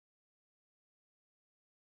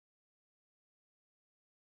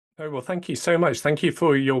Oh, well, thank you so much. Thank you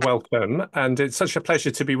for your welcome. And it's such a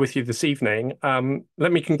pleasure to be with you this evening.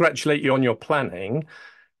 Let me congratulate you on your planning.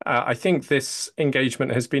 I think this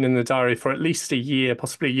engagement has been in the diary for at least a year,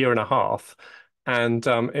 possibly a year and a half. And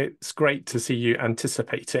it's great to see you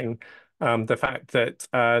anticipating the fact that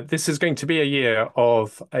this is going to be a year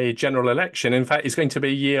of a general election. In fact, it's going to be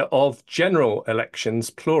a year of general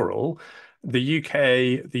elections, plural. The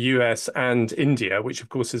UK, the US, and India, which of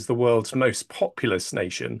course is the world's most populous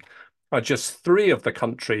nation, are just three of the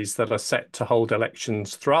countries that are set to hold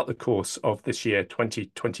elections throughout the course of this year,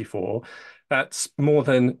 2024. That's more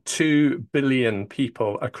than 2 billion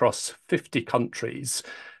people across 50 countries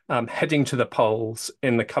heading to the polls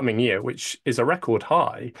in the coming year, which is a record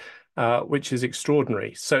high, which is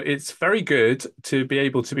extraordinary. So it's very good to be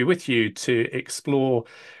able to be with you to explore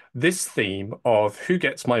this theme of who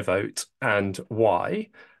gets my vote and why,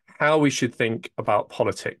 how we should think about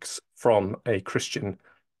politics from a Christian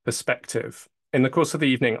perspective. In the course of the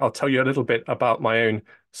evening, I'll tell you a little bit about my own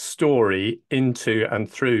story into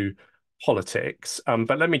and through politics.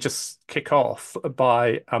 But let me just kick off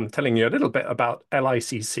by telling you a little bit about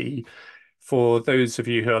LICC. For those of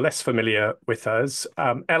you who are less familiar with us,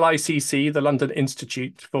 LICC, the London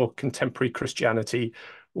Institute for Contemporary Christianity,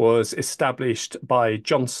 was established by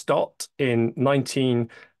John Stott in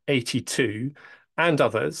 1982 and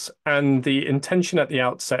others. And the intention at the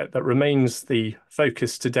outset that remains the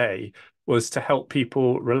focus today was to help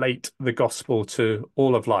people relate the gospel to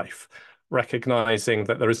all of life, recognizing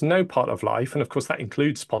that there is no part of life, and of course that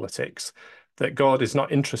includes politics, that God is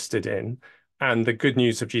not interested in, and the good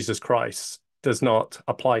news of Jesus Christ does not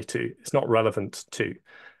apply to, it's not relevant to.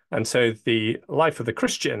 And so the life of the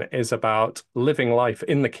Christian is about living life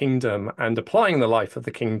in the kingdom and applying the life of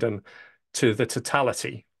the kingdom to the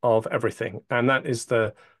totality of everything. And that is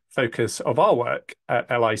the focus of our work at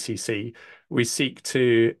LICC. We seek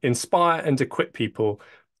to inspire and equip people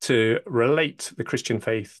to relate the Christian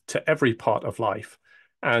faith to every part of life.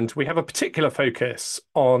 And we have a particular focus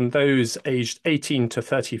on those aged 18 to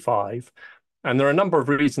 35. And there are a number of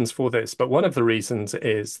reasons for this, but one of the reasons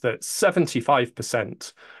is that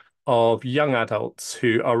 75% of young adults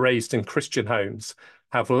who are raised in Christian homes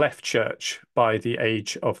have left church by the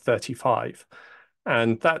age of 35.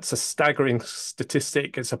 And that's a staggering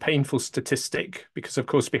statistic. It's a painful statistic because, of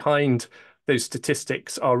course, behind those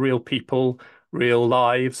statistics are real people, real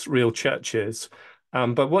lives, real churches.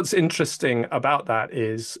 But what's interesting about that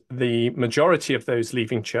is the majority of those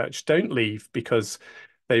leaving church don't leave because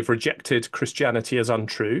they've rejected Christianity as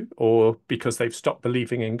untrue or because they've stopped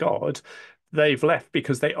believing in God. They've left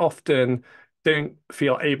because they often don't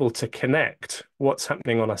feel able to connect what's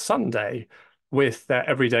happening on a Sunday with their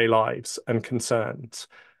everyday lives and concerns.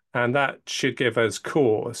 And that should give us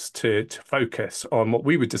cause to focus on what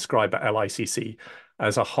we would describe at LICC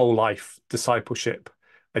as a whole life discipleship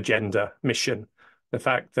agenda mission. The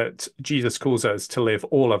fact that Jesus calls us to live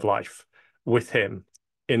all of life with him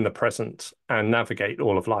in the present and navigate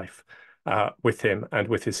all of life with him and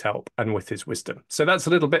with his help and with his wisdom. So that's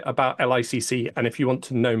a little bit about LICC. And if you want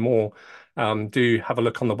to know more, do have a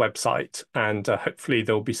look on the website, and hopefully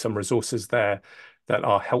there'll be some resources there that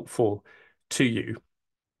are helpful to you.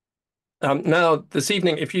 Now, this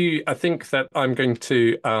evening, I think that I'm going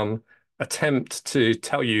to attempt to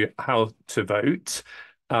tell you how to vote.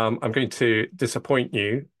 I'm going to disappoint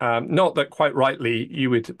you. Not that quite rightly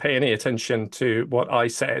you would pay any attention to what I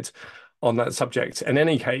said on that subject in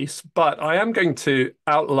any case, but I am going to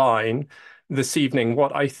outline this evening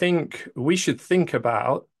what I think we should think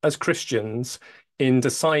about as Christians in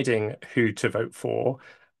deciding who to vote for.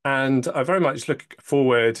 And I very much look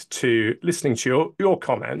forward to listening to your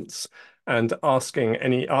comments and answering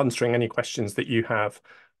any questions that you have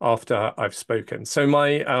after I've spoken. So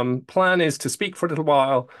my plan is to speak for a little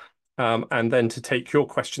while and then to take your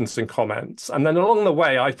questions and comments. And then along the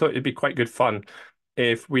way, I thought it'd be quite good fun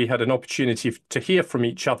if we had an opportunity to hear from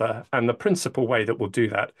each other. And the principal way that we'll do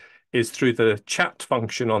that is through the chat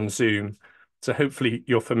function on Zoom. So hopefully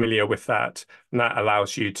you're familiar with that. And that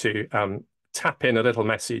allows you to tap in a little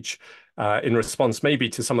message in response maybe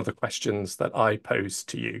to some of the questions that I pose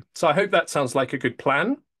to you. So I hope that sounds like a good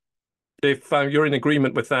plan. If you're in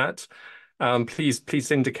agreement with that,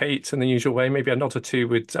 please indicate in the usual way. Maybe a nod or two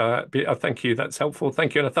would be a thank you. That's helpful.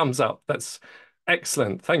 Thank you, and a thumbs up. That's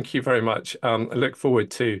excellent. Thank you very much. I look forward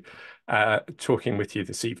to talking with you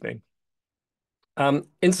this evening.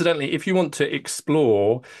 Incidentally, if you want to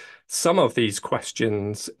explore some of these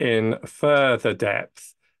questions in further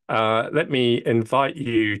depth, let me invite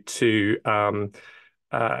you to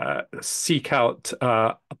seek out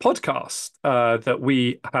a podcast that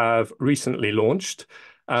we have recently launched.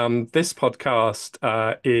 This podcast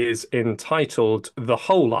is entitled The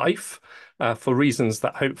Whole Life, for reasons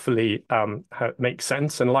that hopefully make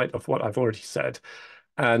sense in light of what I've already said.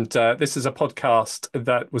 And this is a podcast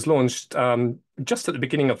that was launched just at the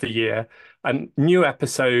beginning of the year. A new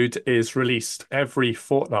episode is released every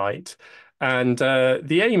fortnight. And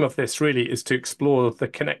the aim of this really is to explore the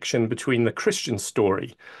connection between the Christian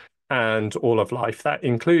story and all of life. That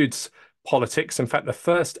includes politics. In fact, the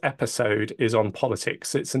first episode is on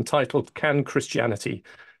politics. It's entitled Can Christianity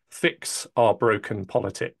Fix Our Broken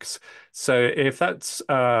Politics? So if that's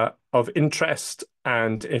of interest,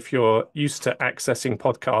 and if you're used to accessing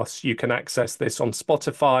podcasts, you can access this on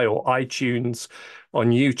Spotify or iTunes,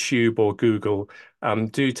 on YouTube or Google.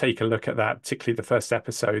 Do take a look at that, particularly the first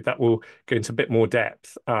episode. That will go into a bit more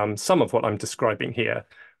depth, some of what I'm describing here.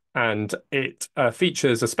 And it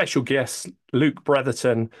features a special guest, Luke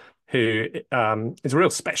Bretherton, who is a real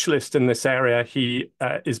specialist in this area. He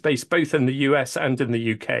is based both in the US and in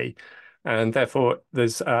the UK. And therefore,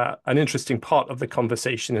 there's an interesting part of the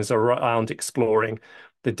conversation is around exploring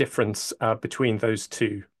the difference between those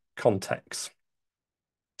two contexts.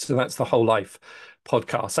 So that's the Whole Life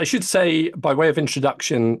podcast. I should say, by way of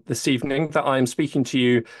introduction this evening, that I'm speaking to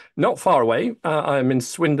you not far away. I'm in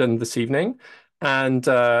Swindon this evening. And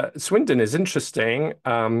Swindon is interesting,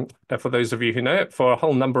 for those of you who know it, for a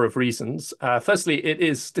whole number of reasons. Firstly, it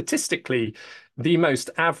is statistically the most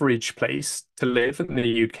average place to live in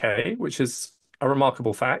the UK, which is a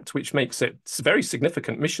remarkable fact, which makes it very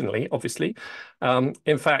significant missionally, obviously.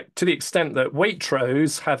 In fact, to the extent that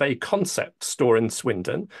Waitrose have a concept store in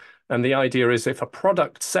Swindon, and the idea is if a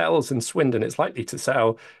product sells in Swindon, it's likely to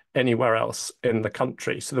sell anywhere else in the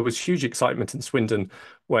country. So there was huge excitement in Swindon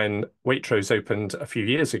when Waitrose opened a few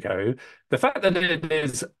years ago. The fact that it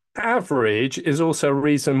is average is also a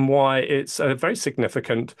reason why it's a very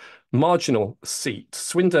significant marginal seat.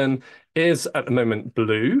 Swindon is at the moment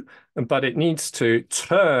blue, but it needs to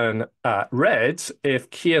turn red if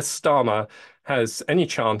Keir Starmer has any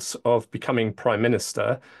chance of becoming Prime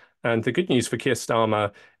Minister. And the good news for Keir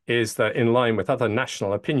Starmer is that in line with other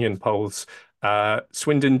national opinion polls,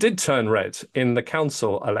 Swindon did turn red in the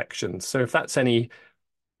council elections. So if that's any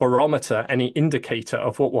barometer, any indicator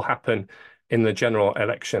of what will happen in the general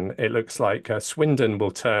election, it looks like Swindon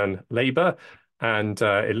will turn Labour, and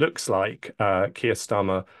it looks like Keir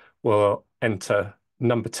Starmer will enter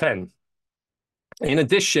number 10. In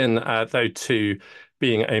addition, though, to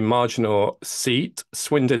being a marginal seat,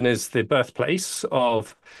 Swindon is the birthplace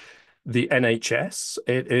of the NHS.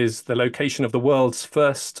 It is the location of the world's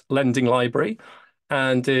first lending library.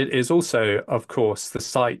 And it is also, of course, the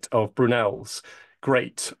site of Brunel's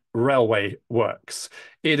great railway works.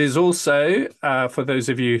 It is also, for those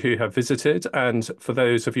of you who have visited and for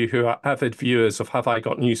those of you who are avid viewers of Have I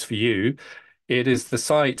Got News for You, it is the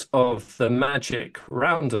site of the Magic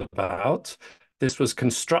Roundabout. This was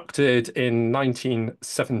constructed in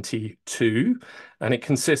 1972, and it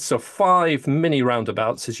consists of 5 mini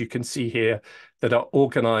roundabouts, as you can see here, that are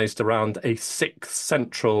organized around a 6th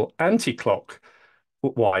central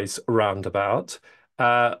anti-clockwise roundabout,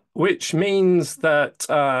 which means that,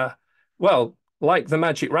 well, like the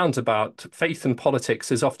Magic Roundabout, faith and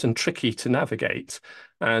politics is often tricky to navigate.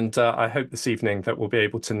 And I hope this evening that we'll be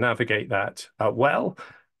able to navigate that well,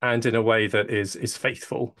 and in a way that is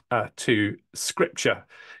faithful to Scripture.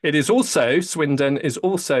 It is also, Swindon is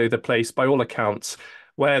also the place, by all accounts,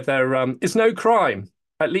 where there is no crime,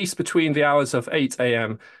 at least between the hours of 8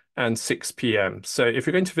 a.m. and 6 p.m. So if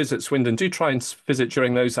you're going to visit Swindon, do try and visit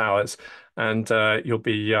during those hours, and you'll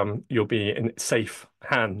be in safe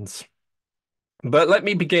hands. But let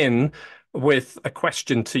me begin with a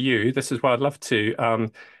question to you. This is where I'd love to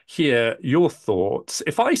hear your thoughts.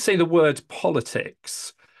 If I say the word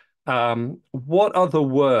politics, what are the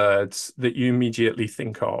words that you immediately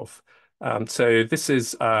think of? So this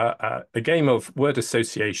is a game of word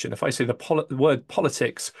association. If I say the word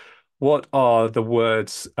politics, what are the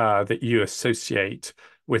words that you associate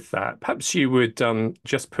with that? Perhaps you would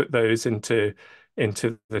just put those into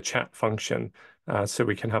the chat function so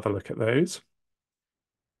we can have a look at those.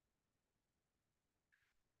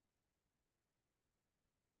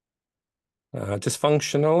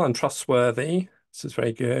 Dysfunctional, untrustworthy. This is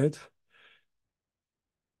very good.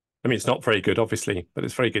 I mean, it's not very good, obviously, but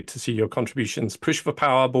it's very good to see your contributions. Push for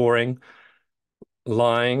power, boring.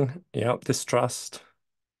 Lying, yeah, distrust.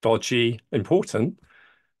 Dodgy, important.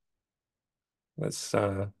 Let's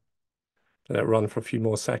let it run for a few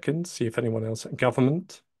more seconds, see if anyone else.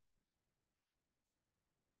 Government.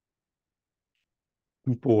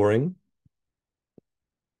 Boring.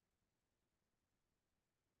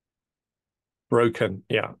 Broken,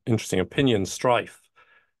 yeah, interesting. Opinion, strife.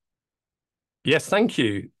 Yes, thank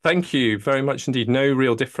you. Thank you very much indeed. No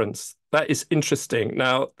real difference. That is interesting.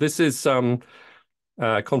 Now, this is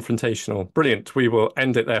confrontational. Brilliant. We will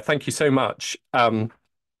end it there. Thank you so much.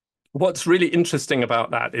 What's really interesting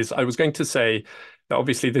about that is I was going to say that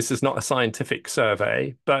obviously this is not a scientific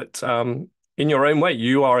survey, but in your own way,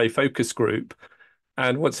 you are a focus group.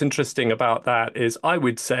 And what's interesting about that is I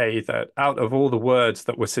would say that out of all the words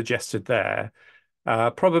that were suggested there,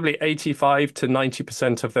 probably 85 to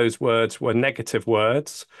 90% of those words were negative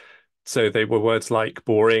words. So they were words like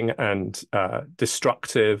boring and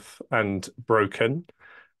destructive and broken.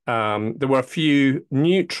 There were a few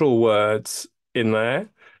neutral words in there,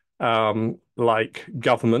 like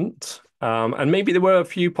government, and maybe there were a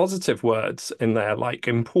few positive words in there, like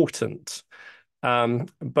important.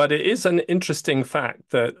 But it is an interesting fact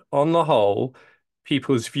that, on the whole,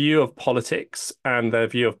 people's view of politics and their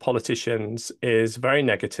view of politicians is very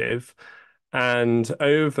negative. And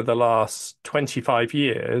over the last 25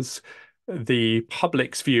 years, the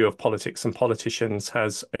public's view of politics and politicians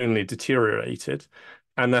has only deteriorated.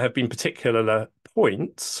 And there have been particular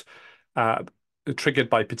points uh, triggered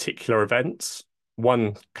by particular events.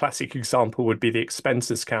 One classic example would be the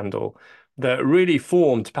expenses scandal that really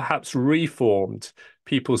formed, perhaps reformed,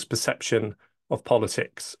 people's perception of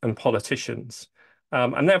politics and politicians.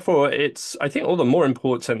 And therefore, it's, I think, all the more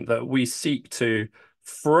important that we seek to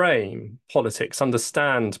frame politics,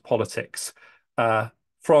 understand politics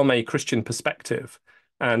from a Christian perspective,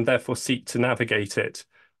 and therefore seek to navigate it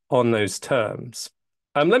on those terms.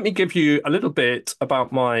 Let me give you a little bit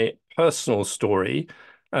about my personal story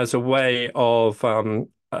as a way of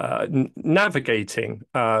navigating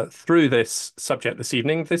through this subject this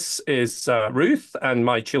evening. This is Ruth and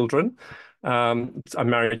my children. I'm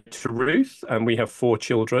married to Ruth, and we have four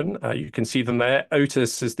children. You can see them there.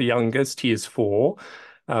 Otis is the youngest, he is 4.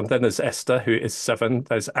 Then there's Esther, who is 7.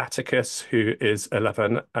 There's Atticus, who is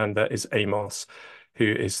 11, and there is Amos, who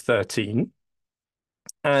is 13.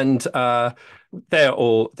 And they're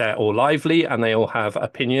all lively, and they all have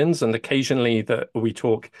opinions, and occasionally that we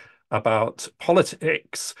talk about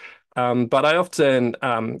politics. But I often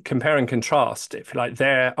compare and contrast, if you like,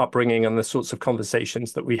 their upbringing and the sorts of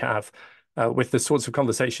conversations that we have with the sorts of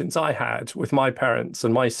conversations I had with my parents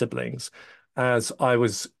and my siblings as I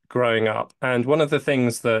was growing up. And one of the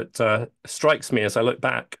things that strikes me as I look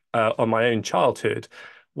back on my own childhood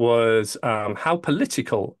was how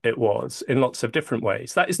political it was in lots of different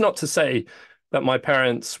ways. That is not to say that my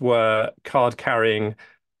parents were card-carrying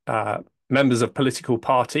members of political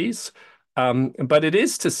parties, but it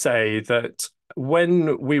is to say that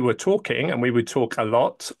when we were talking, and we would talk a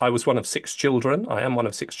lot, I was one of 6 children, I am one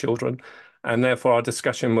of 6 children, and therefore our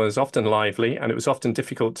discussion was often lively, and it was often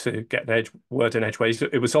difficult to get an word in edgeways.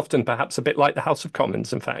 It was often perhaps a bit like the House of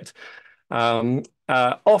Commons, in fact.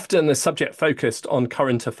 Often the subject focused on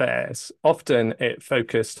current affairs. Often it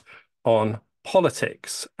focused on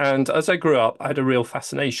politics. And as I grew up, I had a real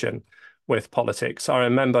fascination with politics. I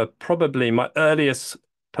remember probably my earliest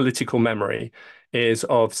political memory is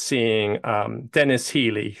of seeing Denis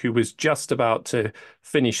Healey, who was just about to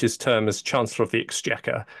finish his term as Chancellor of the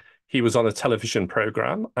Exchequer. He was on a television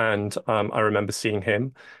program, and I remember seeing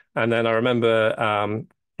him. And then I remember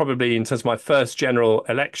probably in terms of my first general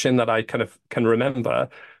election that I kind of can remember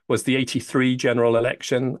was the 83 general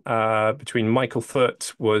election between Michael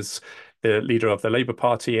Foot was the leader of the Labour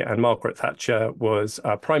Party and Margaret Thatcher was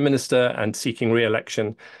Prime Minister and seeking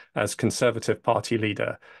re-election as Conservative Party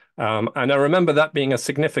leader. And I remember that being a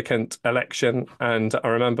significant election, and I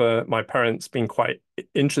remember my parents being quite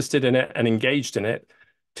interested in it and engaged in it,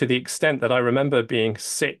 to the extent that I remember being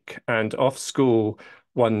sick and off school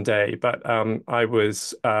one day, but I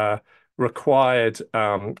was required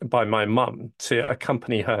by my mum to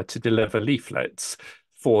accompany her to deliver leaflets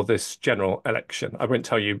for this general election. I won't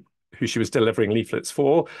tell you who she was delivering leaflets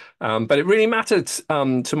for, but it really mattered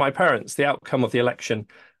to my parents. The outcome of the election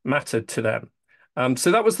mattered to them.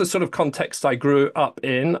 So that was the sort of context I grew up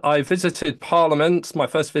in. I visited Parliament. My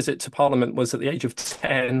first visit to Parliament was at the age of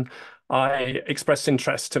 10. I expressed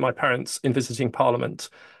interest to my parents in visiting Parliament,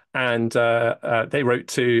 and they wrote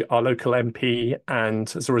to our local MP,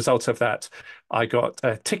 and as a result of that, I got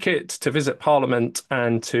a ticket to visit Parliament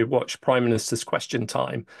and to watch Prime Minister's Question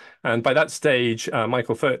Time. And by that stage,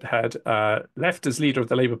 Michael Foot had left as leader of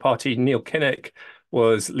the Labour Party. Neil Kinnock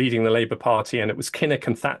was leading the Labour Party, and it was Kinnock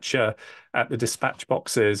and Thatcher at the dispatch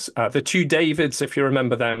boxes. The two Davids, if you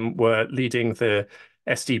remember them, were leading the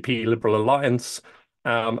SDP Liberal Alliance.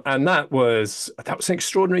 And that was an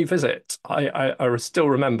extraordinary visit. I still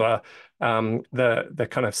remember the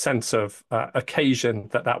kind of sense of occasion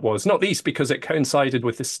that was, not least because it coincided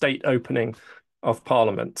with the state opening of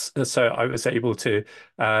Parliament. So I was able to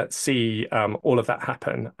see all of that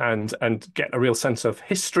happen and get a real sense of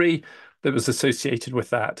history that was associated with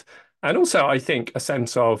that. And also, I think, a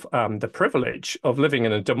sense of the privilege of living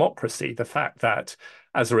in a democracy, the fact that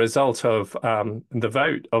as a result of the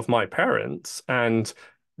vote of my parents and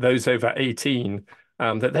those over 18,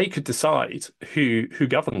 that they could decide who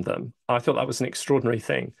governed them. I thought that was an extraordinary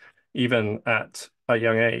thing, even at a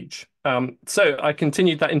young age. So I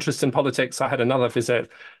continued that interest in politics. I had another visit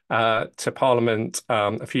to Parliament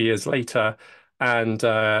a few years later, and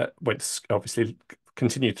obviously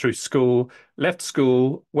continued through school, left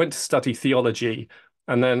school, went to study theology.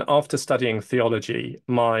 And then after studying theology,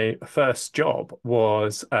 my first job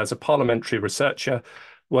was as a parliamentary researcher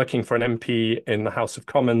working for an MP in the House of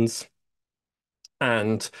Commons.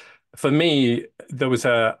 And for me, there was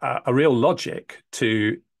a real logic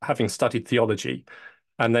to having studied theology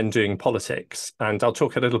and then doing politics. And I'll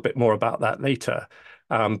talk a little bit more about that later.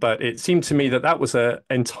 But it seemed to me that that was an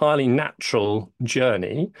entirely natural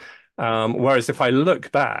journey. Whereas if I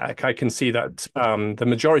look back, I can see that the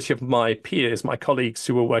majority of my peers, my colleagues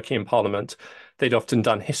who were working in Parliament, they'd often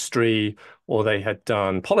done history or they had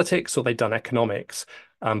done politics or they'd done economics.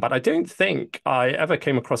 But I don't think I ever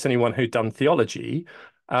came across anyone who'd done theology.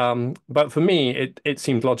 But for me, it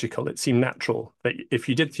seemed logical. It seemed natural that if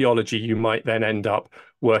you did theology, you might then end up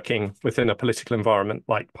working within a political environment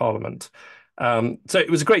like Parliament. So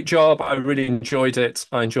it was a great job. I really enjoyed it.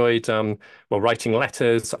 I enjoyed writing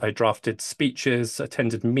letters. I drafted speeches,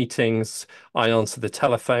 attended meetings. I answered the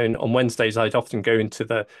telephone. On Wednesdays, I'd often go into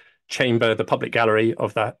the chamber, the public gallery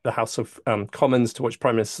of the House of Commons to watch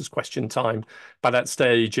Prime Minister's Question Time. By that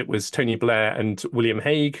stage, it was Tony Blair and William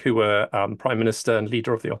Hague who were Prime Minister and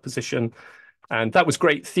leader of the opposition. And that was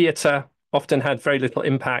great theatre, often had very little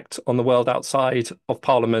impact on the world outside of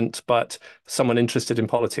Parliament, but for someone interested in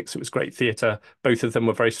politics, it was great theatre. Both of them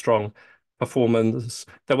were very strong performers.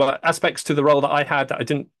 There were aspects to the role that I had that I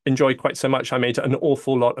didn't enjoy quite so much. I made an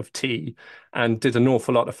awful lot of tea and did an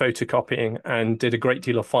awful lot of photocopying and did a great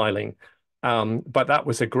deal of filing. But that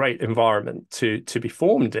was a great environment to be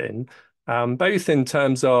formed in, both in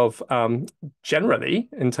terms of generally,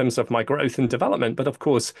 in terms of my growth and development, but of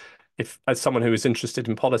course, if as someone who was interested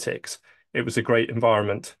in politics, it was a great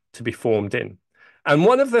environment to be formed in. And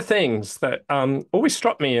one of the things that always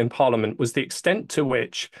struck me in Parliament was the extent to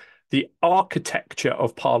which the architecture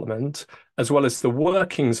of Parliament, as well as the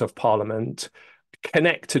workings of Parliament,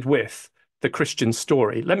 connected with the Christian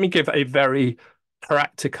story. Let me give a very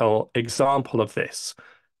practical example of this.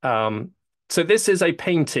 So this is a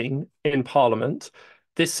painting in Parliament.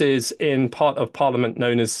 This is in part of Parliament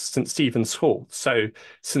known as St. Stephen's Hall. So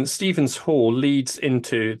St. Stephen's Hall leads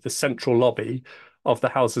into the central lobby of the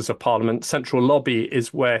Houses of Parliament. Central lobby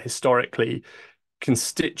is where historically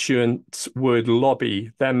constituents would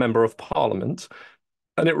lobby their member of Parliament.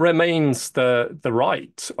 And it remains the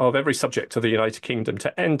right of every subject of the United Kingdom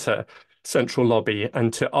to enter central lobby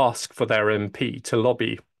and to ask for their MP, to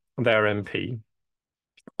lobby their MP.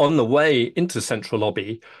 On the way into central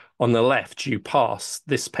lobby, on the left, you pass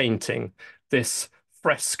this painting, this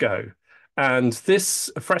fresco. And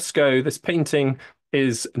this fresco, this painting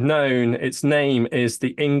is known, its name is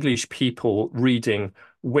The English People Reading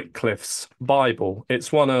Wycliffe's Bible.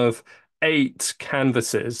 It's one of 8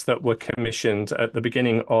 canvases that were commissioned at the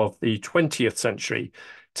beginning of the 20th century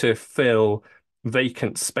to fill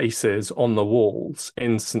vacant spaces on the walls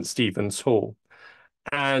in St. Stephen's Hall.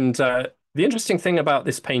 And the interesting thing about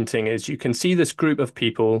this painting is you can see this group of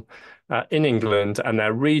people in England and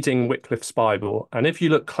they're reading Wycliffe's Bible. And if you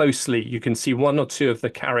look closely, you can see one or two of the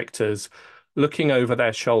characters looking over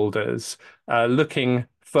their shoulders, looking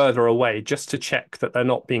further away just to check that they're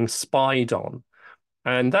not being spied on.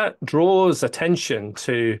 And that draws attention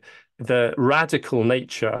to the radical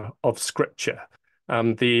nature of Scripture,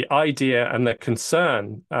 the idea and the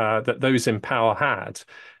concern that those in power had,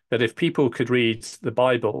 that if people could read the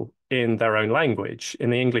Bible in their own language, in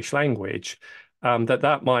the English language,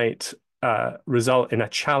 that might result in a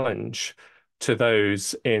challenge to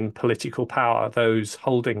those in political power, those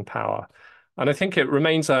holding power. And I think it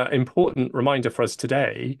remains an important reminder for us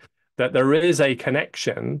today that there is a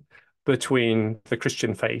connection between the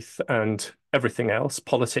Christian faith and everything else,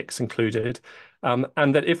 politics included,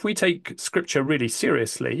 and that if we take Scripture really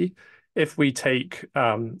seriously, if we take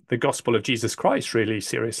the gospel of Jesus Christ really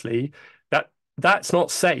seriously, that's not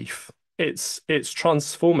safe. It's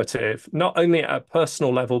transformative, not only at a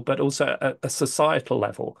personal level, but also at a societal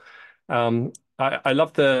level. I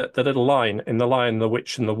love the little line in The Lion, the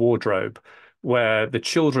Witch, and the Wardrobe, where the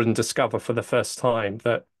children discover for the first time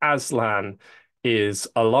that Aslan is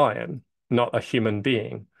a lion, not a human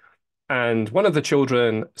being. And one of the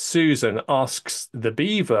children, Susan, asks the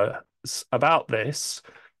beavers about this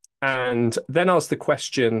and then asks the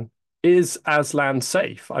question, is Aslan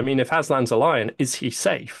safe? I mean, if Aslan's a lion, is he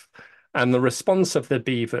safe? And the response of the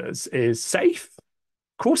beavers is safe?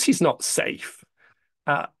 Of course he's not safe,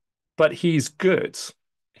 uh, but he's good.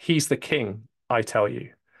 He's the king, I tell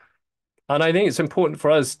you. And I think it's important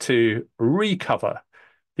for us to recover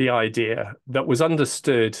the idea that was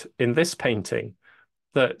understood in this painting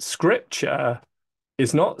that scripture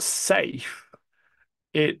is not safe,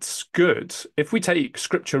 it's good. If we take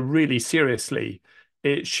scripture really seriously,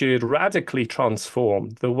 it should radically transform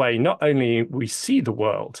the way not only we see the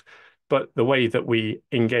world, but the way that we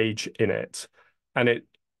engage in it. And it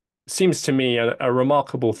seems to me a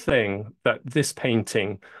remarkable thing that this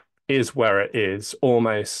painting is where it is,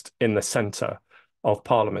 almost in the centre of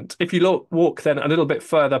Parliament. If you walk then a little bit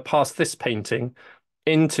further past this painting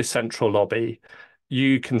into Central Lobby,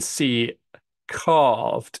 you can see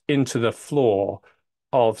carved into the floor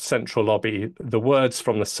of Central Lobby the words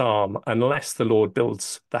from the Psalm, unless the Lord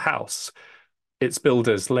builds the house, its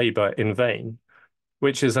builders labour in vain,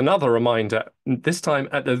 which is another reminder, this time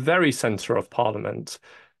at the very centre of Parliament,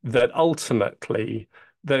 that ultimately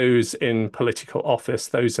those in political office,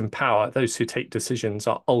 those in power, those who take decisions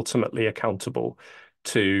are ultimately accountable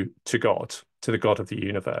to God, to the God of the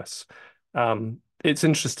universe. It's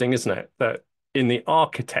interesting, isn't it, that in the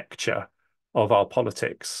architecture of our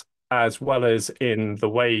politics, as well as in the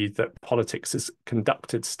way that politics is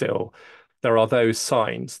conducted still, there are those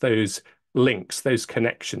signs, those links, those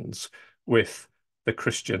connections with the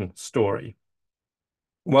Christian story.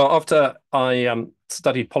 Well, after I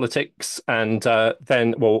studied politics and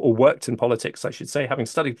or worked in politics, I should say, having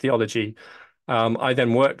studied theology, I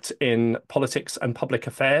then worked in politics and public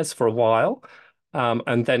affairs for a while.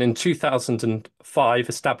 And then in 2005,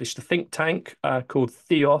 established a think tank called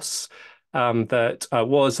Theos that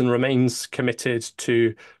was and remains committed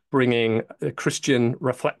to bringing Christian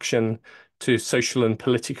reflection to social and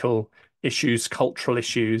political issues, cultural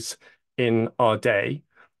issues in our day.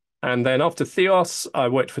 And then after Theos, I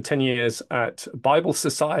worked for 10 years at Bible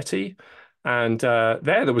Society. And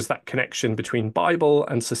there was that connection between Bible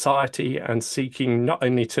and society and seeking not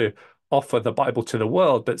only to offer the Bible to the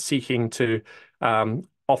world, but seeking to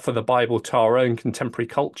offer the Bible to our own contemporary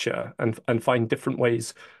culture and find different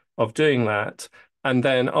ways of doing that. And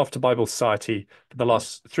then after Bible Society, for the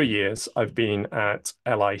last 3 years, I've been at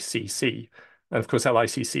LICC. And of course,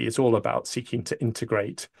 LICC is all about seeking to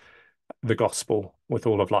integrate the gospel with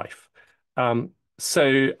all of life.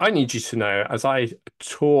 So I need you to know, as I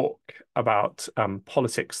talk about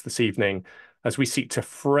politics this evening, as we seek to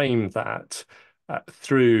frame that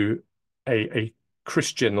through a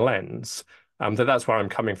Christian lens, that's where I'm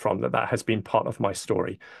coming from, that has been part of my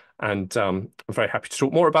story. And I'm very happy to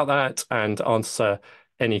talk more about that and answer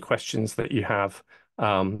any questions that you have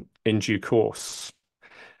in due course.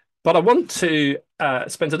 But I want to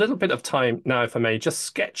spend a little bit of time now, if I may, just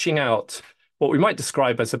sketching out what we might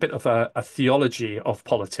describe as a bit of a theology of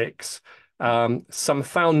politics, some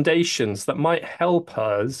foundations that might help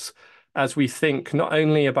us as we think not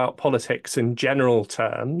only about politics in general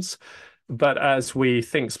terms, but as we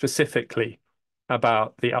think specifically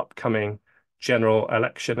about the upcoming general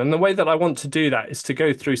election. And the way that I want to do that is to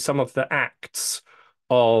go through some of the acts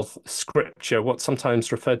of Scripture, what's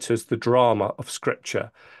sometimes referred to as the drama of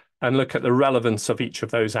Scripture, and look at the relevance of each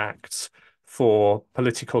of those acts for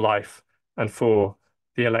political life and for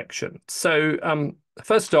the election. So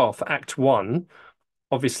first off, Act 1,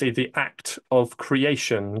 obviously the act of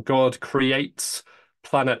creation. God creates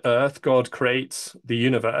planet Earth, God creates the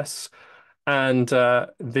universe. And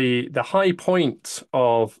the high point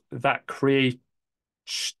of that creative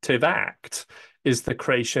act is the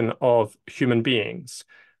creation of human beings.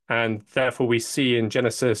 And therefore we see in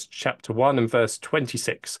Genesis chapter 1 and verse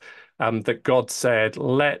 26 that God said,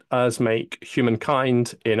 let us make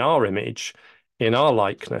humankind in our image, in our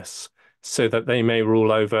likeness, so that they may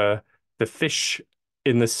rule over the fish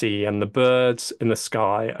in the sea and the birds in the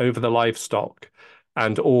sky, over the livestock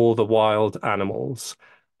and all the wild animals,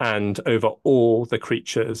 and over all the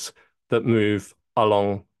creatures that move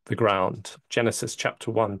along the ground. Genesis chapter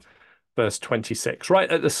 1, verse 26.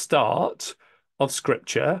 Right at the start of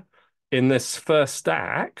Scripture, in this first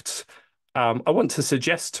act, I want to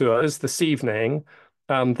suggest to us this evening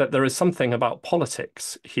that there is something about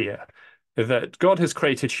politics here, that God has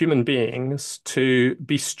created human beings to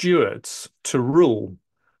be stewards, to rule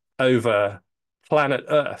over planet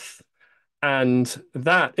Earth. And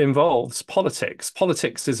that involves politics.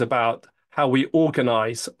 Politics is about how we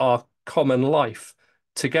organize our common life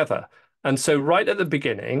together. And so right at the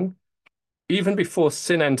beginning, even before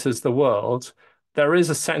sin enters the world, there is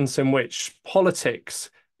a sense in which politics,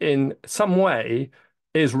 in some way,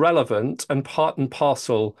 is relevant and part and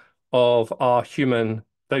parcel of our human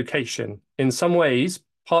vocation. In some ways,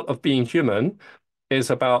 part of being human is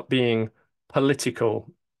about being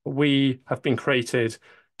political. We have been created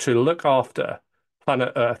to look after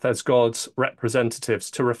planet Earth as God's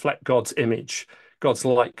representatives, to reflect God's image, God's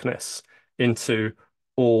likeness into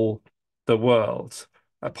all the world.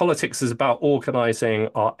 Politics is about organizing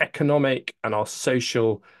our economic and our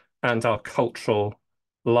social and our cultural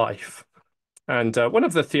life. And one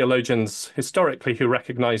of the theologians historically who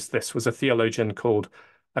recognized this was a theologian called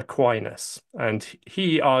Aquinas. And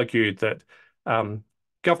he argued that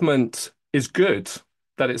government is good,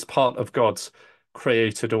 that it's part of God's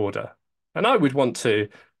created order. And I would want to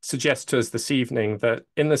suggest to us this evening that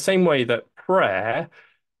in the same way that prayer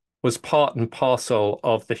was part and parcel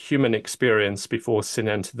of the human experience before sin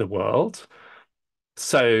entered the world,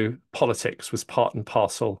 so politics was part and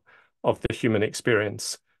parcel of the human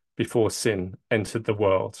experience before sin entered the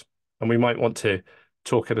world. And we might want to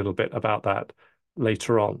talk a little bit about that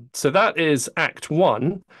later on. So that is Act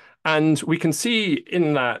 1. And we can see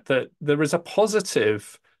in that there is a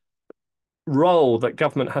positive role that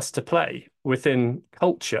government has to play within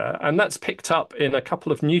culture. And that's picked up in a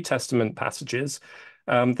couple of New Testament passages.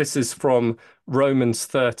 This is from Romans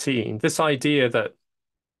 13, this idea that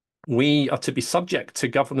we are to be subject to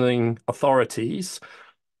governing authorities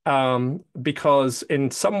because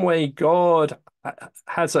in some way God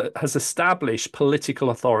has established political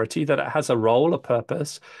authority, that it has a role, a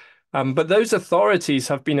purpose. But those authorities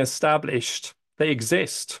have been established, they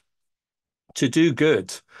exist to do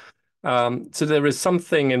good. So there is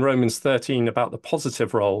something in Romans 13 about the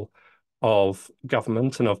positive role of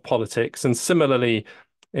government and of politics. And similarly,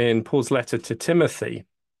 in Paul's letter to Timothy,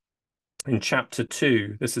 in chapter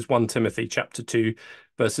 2, this is 1 Timothy chapter 2,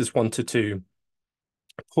 verses 1 to 2,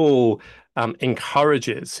 Paul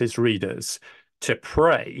encourages his readers to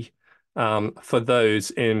pray for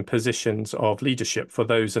those in positions of leadership, for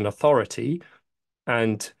those in authority.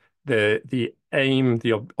 And the aim,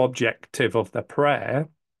 the objective of the prayer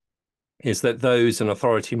is that those in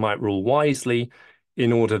authority might rule wisely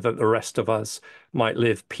in order that the rest of us might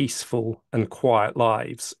live peaceful and quiet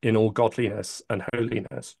lives in all godliness and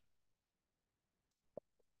holiness.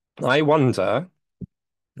 I wonder,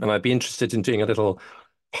 and I'd be interested in doing a little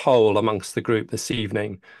poll amongst the group this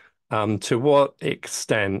evening, to what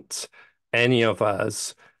extent any of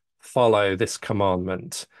us follow this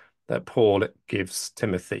commandment that Paul gives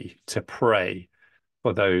Timothy to pray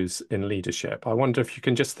for those in leadership. I wonder if you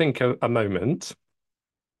can just think a moment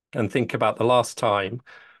and think about the last time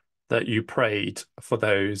that you prayed for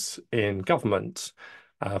those in government,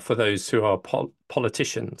 for those who are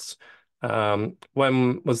politicians.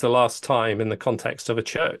 When was the last time in the context of a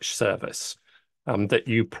church service that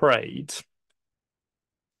you prayed?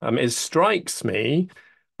 It strikes me,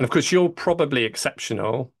 and of course you're probably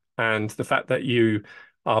exceptional, and the fact that you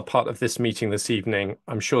are part of this meeting this evening,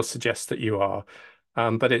 I'm sure suggests that you are.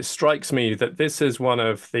 But it strikes me that this is one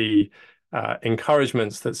of the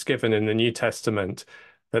encouragements that's given in the New Testament,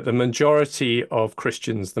 that the majority of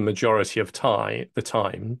Christians, the majority of the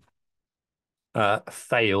time,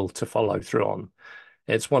 fail to follow through on.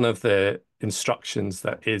 It's one of the instructions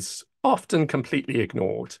that is often completely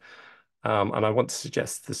ignored. And I want to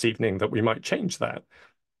suggest this evening that we might change that.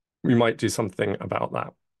 We might do something about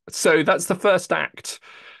that. So that's the first act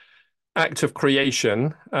of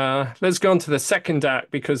creation. Let's go on to the second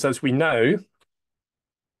act, because as we know,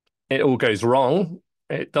 it all goes wrong.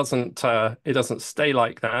 It doesn't stay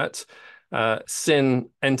like that. Sin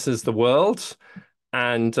enters the world,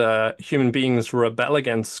 and human beings rebel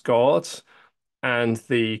against God, and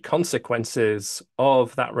the consequences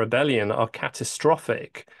of that rebellion are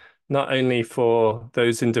catastrophic, not only for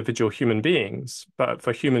those individual human beings, but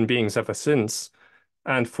for human beings ever since,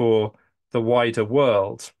 and for the wider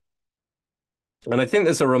world. And I think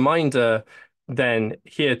there's a reminder then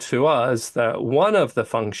here to us that one of the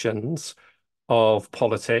functions of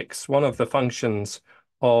politics, one of the functions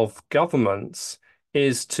of governments,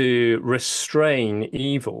 is to restrain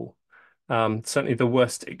evil, certainly the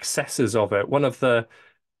worst excesses of it. One of the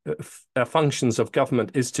functions of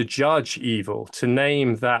government is to judge evil, to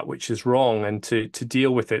name that which is wrong and to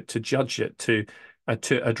deal with it, to judge it, to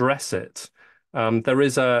address it. There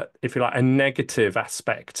is if you like, a negative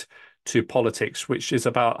aspect to politics, which is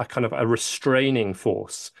about a kind of a restraining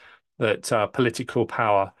force that political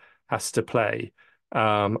power has to play.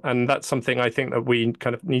 And that's something I think that we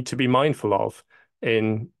kind of need to be mindful of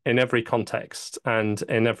in every context and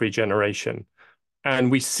in every generation.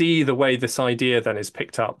 And we see the way this idea then is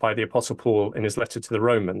picked up by the Apostle Paul in his letter to the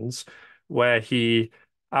Romans, where he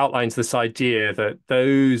outlines this idea that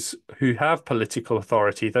those who have political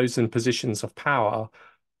authority, those in positions of power,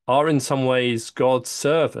 are in some ways God's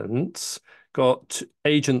servants, got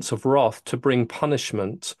agents of wrath to bring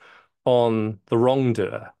punishment on the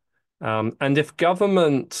wrongdoer. And if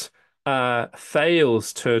government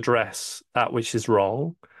fails to address that which is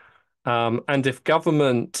wrong, and if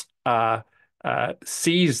government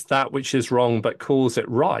sees that which is wrong but calls it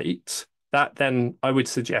right, that then I would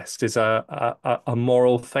suggest is a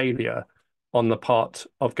moral failure on the part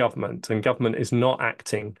of government, and government is not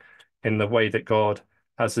acting in the way that God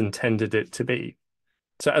has intended it to be.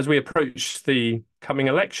 So as we approach the coming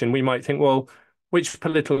election, we might think, well, which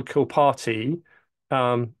political party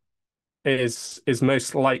is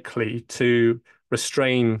most likely to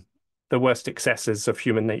restrain the worst excesses of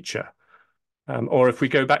human nature? Or if we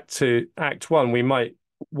go back to Act 1, we might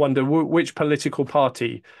wonder which political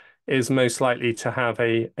party is most likely to have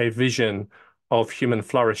a vision of human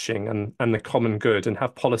flourishing and the common good and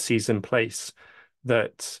have policies in place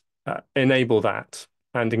that enable that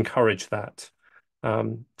and encourage that.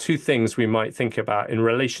 Two things we might think about in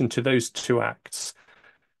relation to those two acts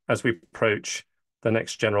as we approach the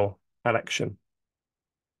next general election.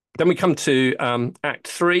 Then we come to Act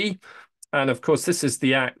 3. And of course, this is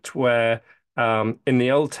the act where in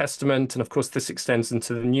the Old Testament, and of course, this extends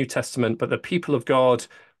into the New Testament, but the people of God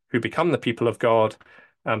who become the people of God,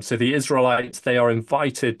 so the Israelites, they are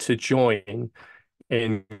invited to join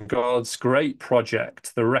in God's great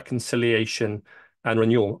project, the reconciliation and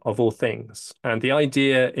renewal of all things. And the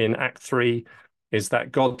idea in Act 3 is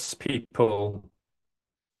that God's people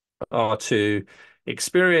are to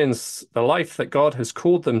experience the life that God has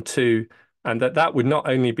called them to, and that would not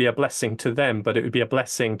only be a blessing to them, but it would be a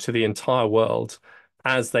blessing to the entire world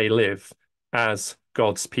as they live as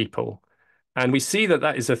God's people. And we see that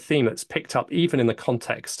that is a theme that's picked up even in the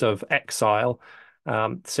context of exile.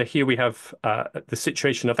 So here we have the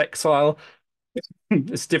situation of exile.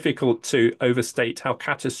 It's difficult to overstate how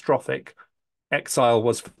catastrophic exile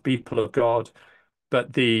was for the people of God,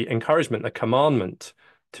 but the encouragement, the commandment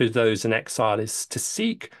to those in exile is to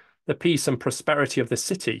seek the peace and prosperity of the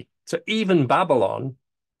city. So even Babylon,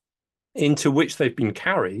 into which they've been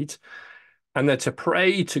carried, and they're to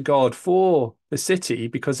pray to God for the city,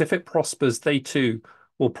 because if it prospers, they too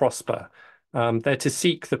will prosper. They're to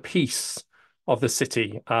seek the peace of the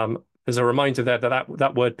city. There's a reminder there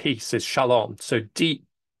that word peace is shalom. So deep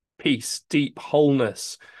peace, deep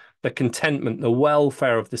wholeness, the contentment, the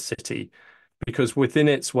welfare of the city, because within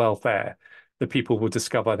its welfare, the people will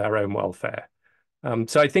discover their own welfare.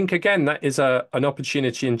 So I think, again, that is an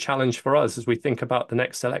opportunity and challenge for us as we think about the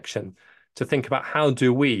next election, to think about how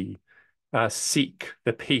do we seek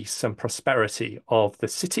the peace and prosperity of the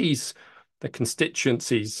cities, the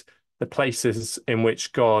constituencies, the places in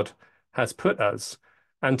which God has put us,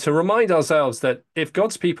 and to remind ourselves that if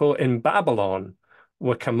God's people in Babylon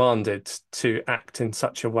were commanded to act in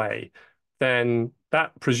such a way, then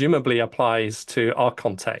that presumably applies to our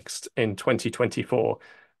context in 2024,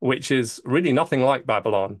 which is really nothing like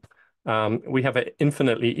Babylon. We have it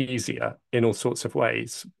infinitely easier in all sorts of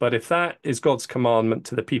ways. But if that is God's commandment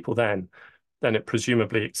to the people then it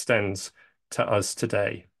presumably extends to us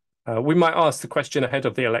today. We might ask the question ahead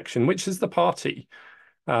of the election, which is the party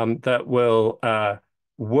that will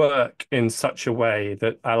work in such a way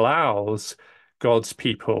that allows God's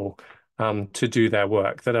people to do their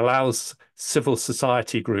work, that allows civil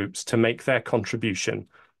society groups to make their contribution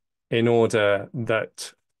in order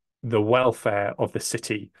that the welfare of the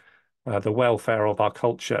city, the welfare of our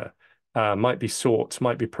culture might be sought,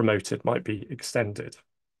 might be promoted, might be extended.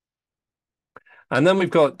 And then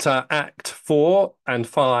we've got Act 4 and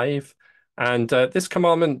 5, and this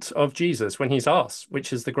commandment of Jesus when he's asked,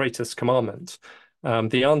 which is the greatest commandment?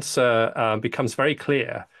 The answer becomes very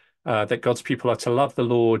clear that God's people are to love the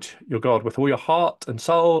Lord your God with all your heart and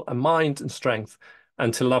soul and mind and strength,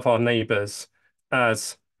 and to love our neighbors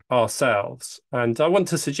as ourselves. And I want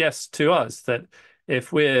to suggest to us that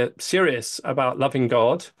if we're serious about loving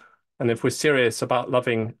God, and if we're serious about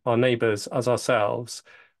loving our neighbors as ourselves,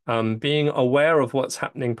 being aware of what's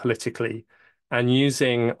happening politically and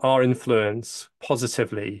using our influence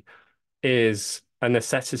positively is a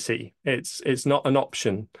necessity. It's not an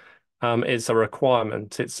option. It's a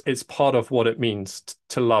requirement. It's part of what it means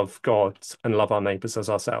to love God and love our neighbors as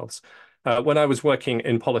ourselves. When I was working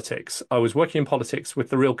in politics, I was working in politics with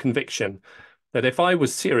the real conviction that if I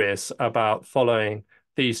was serious about following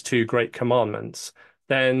these two great commandments,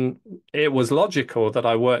 then it was logical that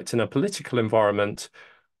I worked in a political environment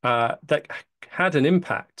that had an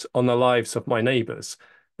impact on the lives of my neighbors,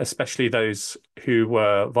 especially those who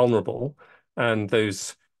were vulnerable and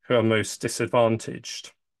those who are most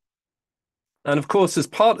disadvantaged. And of course, as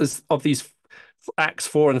part of these Acts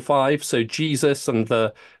 4 and 5, so Jesus and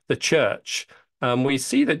the church, we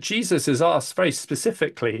see that Jesus is asked very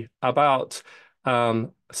specifically about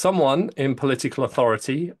someone in political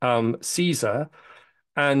authority, Caesar.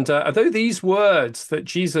 And although these words that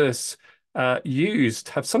Jesus used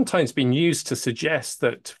have sometimes been used to suggest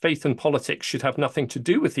that faith and politics should have nothing to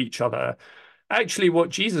do with each other, actually what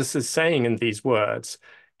Jesus is saying in these words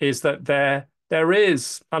is that there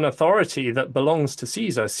is an authority that belongs to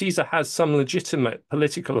Caesar. Caesar has some legitimate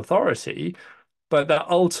political authority, but that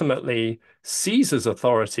ultimately Caesar's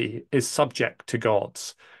authority is subject to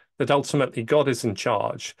God's, that ultimately God is in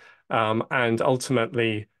charge, and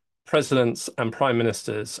ultimately presidents and prime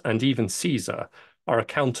ministers and even Caesar are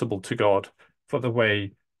accountable to God for the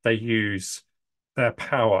way they use their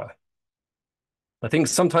power. I think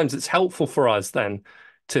sometimes it's helpful for us then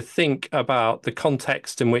to think about the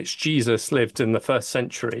context in which Jesus lived in the first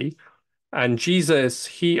century. And Jesus,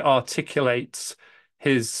 he articulates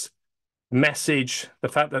his message, the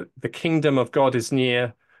fact that the kingdom of God is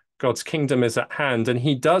near, God's kingdom is at hand. And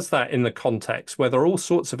he does that in the context where there are all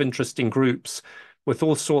sorts of interesting groups with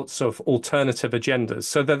all sorts of alternative agendas.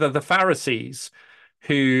 So there are the Pharisees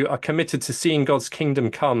who are committed to seeing God's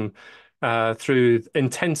kingdom come through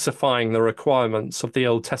intensifying the requirements of the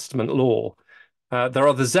Old Testament law. There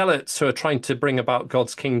are the zealots who are trying to bring about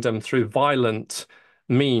God's kingdom through violent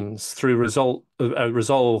means, through resolve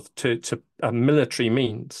to military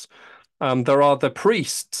means. There are the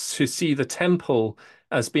priests who see the temple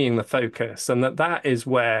as being the focus, and that is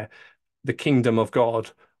where the kingdom of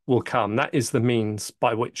God will come. That is the means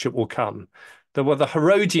by which it will come. There were the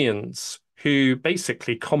Herodians who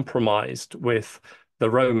basically compromised with the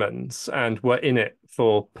Romans and were in it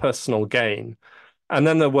for personal gain. And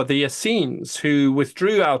then there were the Essenes who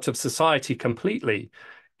withdrew out of society completely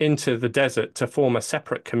into the desert to form a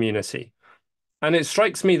separate community. And it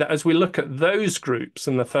strikes me that as we look at those groups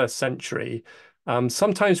in the first century,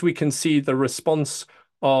 sometimes we can see the response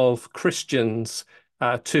of Christians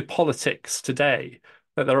to politics today,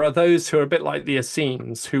 that there are those who are a bit like the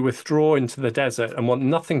Essenes who withdraw into the desert and want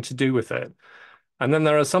nothing to do with it. And then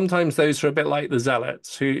there are sometimes those who are a bit like the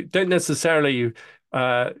zealots who don't necessarily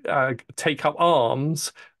take up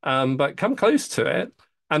arms, but come close to it.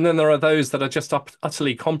 And then there are those that are just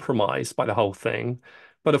utterly compromised by the whole thing.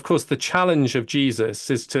 But of course, the challenge of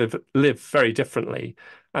Jesus is to live very differently.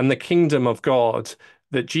 And the kingdom of God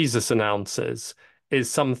that Jesus announces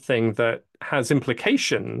is something that has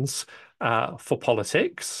implications for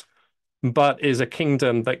politics, but is a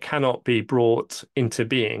kingdom that cannot be brought into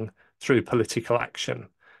being through political action.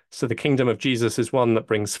 So the kingdom of Jesus is one that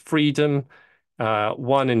brings freedom,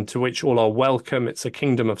 one into which all are welcome. It's a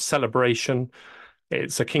kingdom of celebration.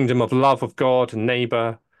 It's a kingdom of love of God and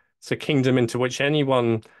neighbor. It's a kingdom into which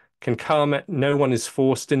anyone can come. No one is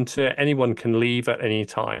forced into it. Anyone can leave at any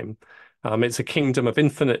time. It's a kingdom of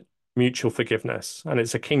infinite mutual forgiveness. And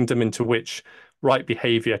it's a kingdom into which right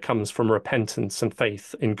behavior comes from repentance and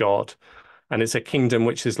faith in God. And it's a kingdom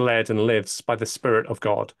which is led and lives by the Spirit of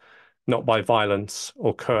God, not by violence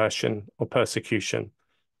or coercion or persecution.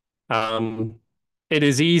 It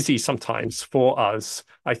is easy sometimes for us,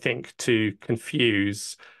 I think, to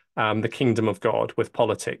confuse the kingdom of God with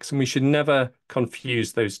politics. And we should never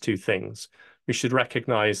confuse those two things. We should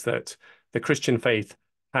recognize that the Christian faith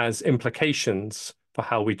has implications for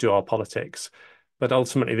how we do our politics. But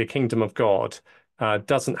ultimately, the kingdom of God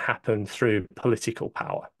doesn't happen through political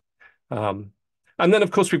power. And then,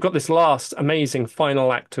 of course, we've got this last amazing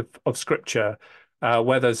final act of Scripture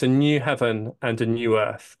where there's a new heaven and a new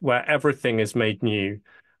earth, where everything is made new.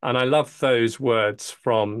 And I love those words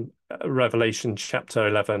from Revelation chapter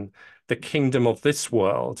 11. The kingdom of this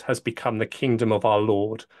world has become the kingdom of our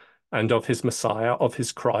Lord and of his Messiah, of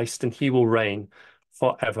his Christ, and he will reign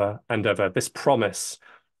forever and ever. This promise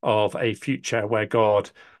of a future where God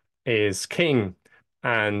is king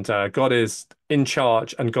and God is in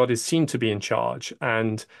charge and God is seen to be in charge,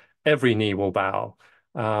 and every knee will bow.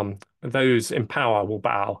 Those in power will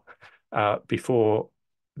bow before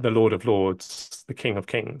the Lord of Lords, the King of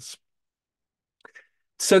Kings.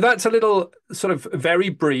 So that's a little sort of very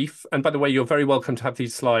brief. And by the way, you're very welcome to have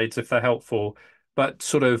these slides if they're helpful, but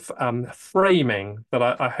sort of framing that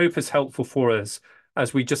I hope is helpful for us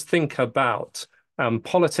as we just think about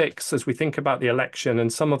politics, as we think about the election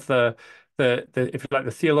and some of the if you like, the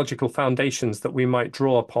theological foundations that we might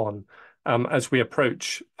draw upon as we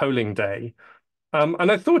approach polling day.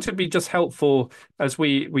 And I thought it'd be just helpful as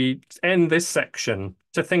we end this section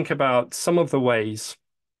to think about some of the ways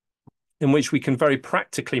in which we can very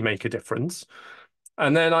practically make a difference.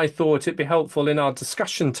 And then I thought it'd be helpful in our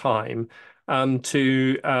discussion time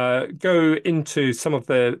to go into some of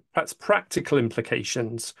the perhaps practical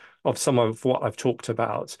implications of some of what I've talked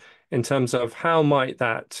about in terms of how might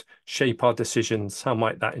that shape our decisions, how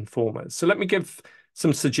might that inform us. So let me give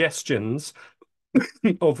some suggestions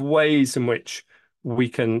of ways in which we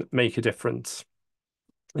can make a difference.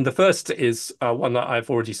 And the first is one that I've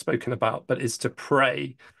already spoken about, but is to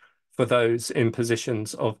pray for those in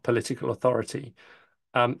positions of political authority.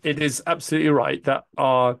 It is absolutely right that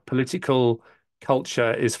our political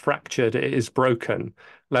culture is fractured, it is broken.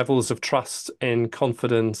 Levels of trust and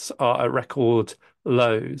confidence are at record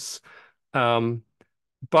lows. Um,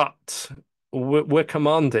 but we're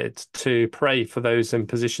commanded to pray for those in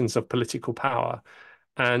positions of political power.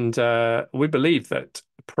 And we believe that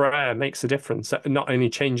prayer makes a difference. That not only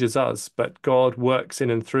changes us, but God works in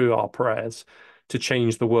and through our prayers to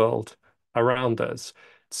change the world around us.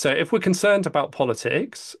 So if we're concerned about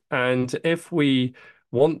politics and if we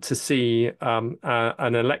want to see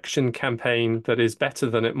an election campaign that is better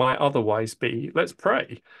than it might otherwise be, let's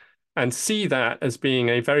pray and see that as being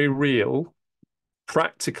a very real,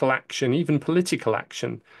 practical action, even political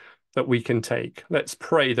action that we can take. Let's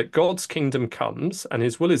pray that God's kingdom comes and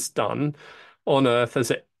his will is done on earth as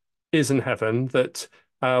it is in heaven, that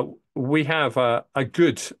we have a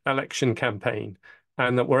good election campaign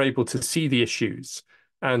and that we're able to see the issues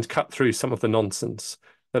and cut through some of the nonsense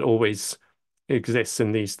that always exists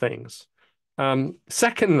in these things.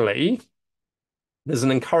 Secondly, there's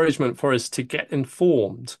an encouragement for us to get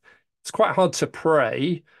informed. It's quite hard to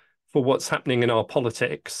pray for what's happening in our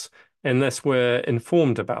politics unless we're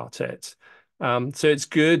informed about it. So it's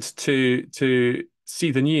good to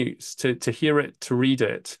see the news, to hear it, to read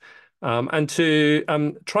it, and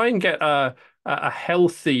to try and get a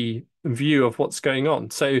healthy view of what's going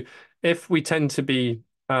on. So if we tend to be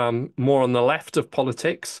more on the left of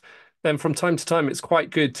politics, then from time to time it's quite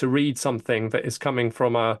good to read something that is coming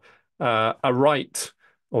from a right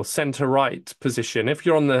or centre right position. If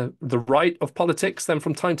you're on the right of politics, then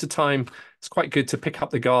from time to time it's quite good to pick up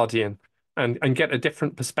the Guardian and get a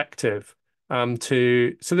different perspective so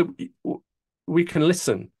that we can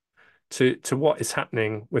listen to what is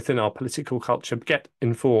happening within our political culture, get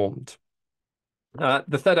informed.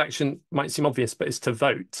 The third action might seem obvious, but is to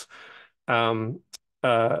vote.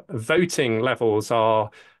 Voting levels are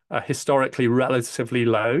historically relatively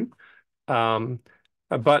low,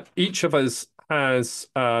 but each of us has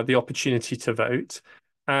the opportunity to vote.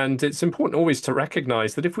 And it's important always to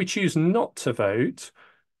recognize that if we choose not to vote,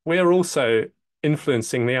 we are also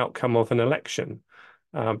influencing the outcome of an election.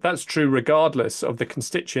 That's true regardless of the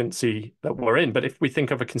constituency that we're in. But if we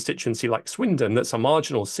think of a constituency like Swindon, that's a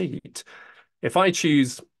marginal seat, if I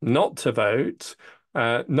choose not to vote,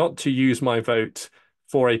 not to use my vote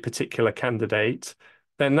for a particular candidate,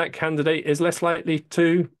 then that candidate is less likely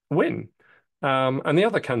to win. And the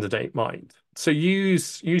other candidate might. So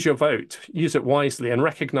use your vote, use it wisely, and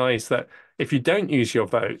recognize that if you don't use your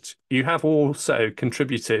vote, you have also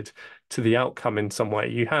contributed to the outcome in some way.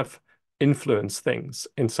 You have influenced things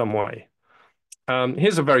in some way.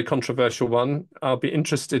 Here's a very controversial one. I'll be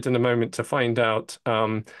interested in a moment to find out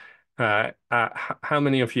how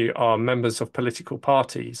many of you are members of political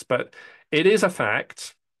parties, but it is a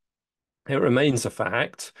fact, it remains a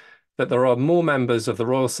fact, that there are more members of the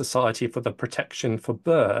Royal Society for the Protection for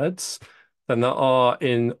Birds than there are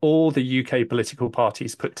in all the UK political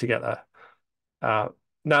parties put together. Now,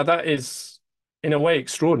 that is, in a way,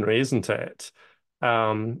 extraordinary, isn't it?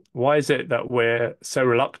 Why is it that we're so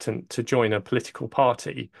reluctant to join a political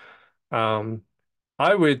party?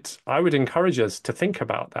 I would encourage us to think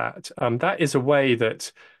about that. That is a way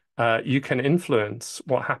that you can influence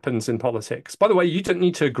what happens in politics. By the way, you don't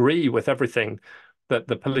need to agree with everything that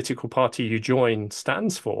the political party you join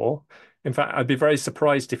stands for. In fact, I'd be very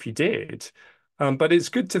surprised if you did. But it's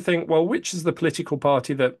good to think, well, which is the political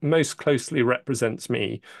party that most closely represents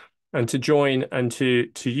me? And to join and to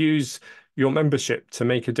use your membership to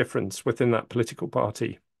make a difference within that political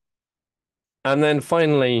party. And then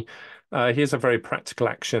finally, here's a very practical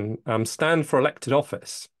action. Stand for elected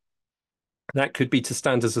office. That could be to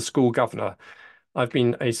stand as a school governor. I've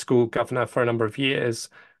been a school governor for a number of years,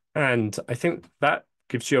 and I think that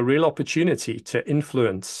gives you a real opportunity to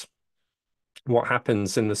influence what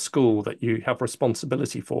happens in the school that you have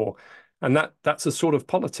responsibility for. And that's a sort of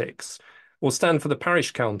politics. Or stand for the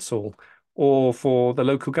parish council or for the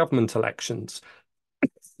local government elections.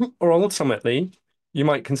 Or ultimately, you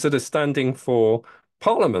might consider standing for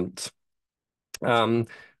Parliament. Um,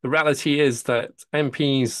 the reality is that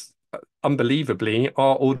MPs, unbelievably,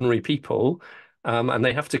 are ordinary people, and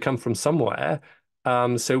they have to come from somewhere.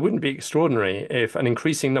 So it wouldn't be extraordinary if an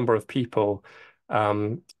increasing number of people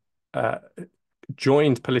um, uh,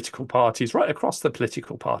 joined political parties right across the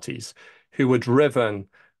political parties who were driven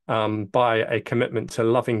by a commitment to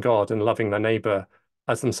loving God and loving their neighbor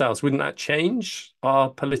as themselves. Wouldn't that change our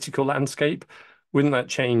political landscape? Wouldn't that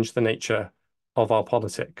change the nature of our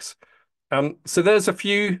politics? So there's a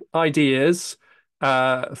few ideas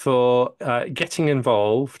for getting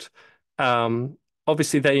involved.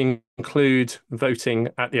 Obviously, they include voting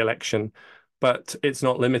at the election, but it's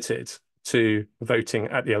not limited to voting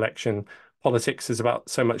at the election. Politics is about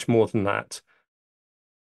so much more than that.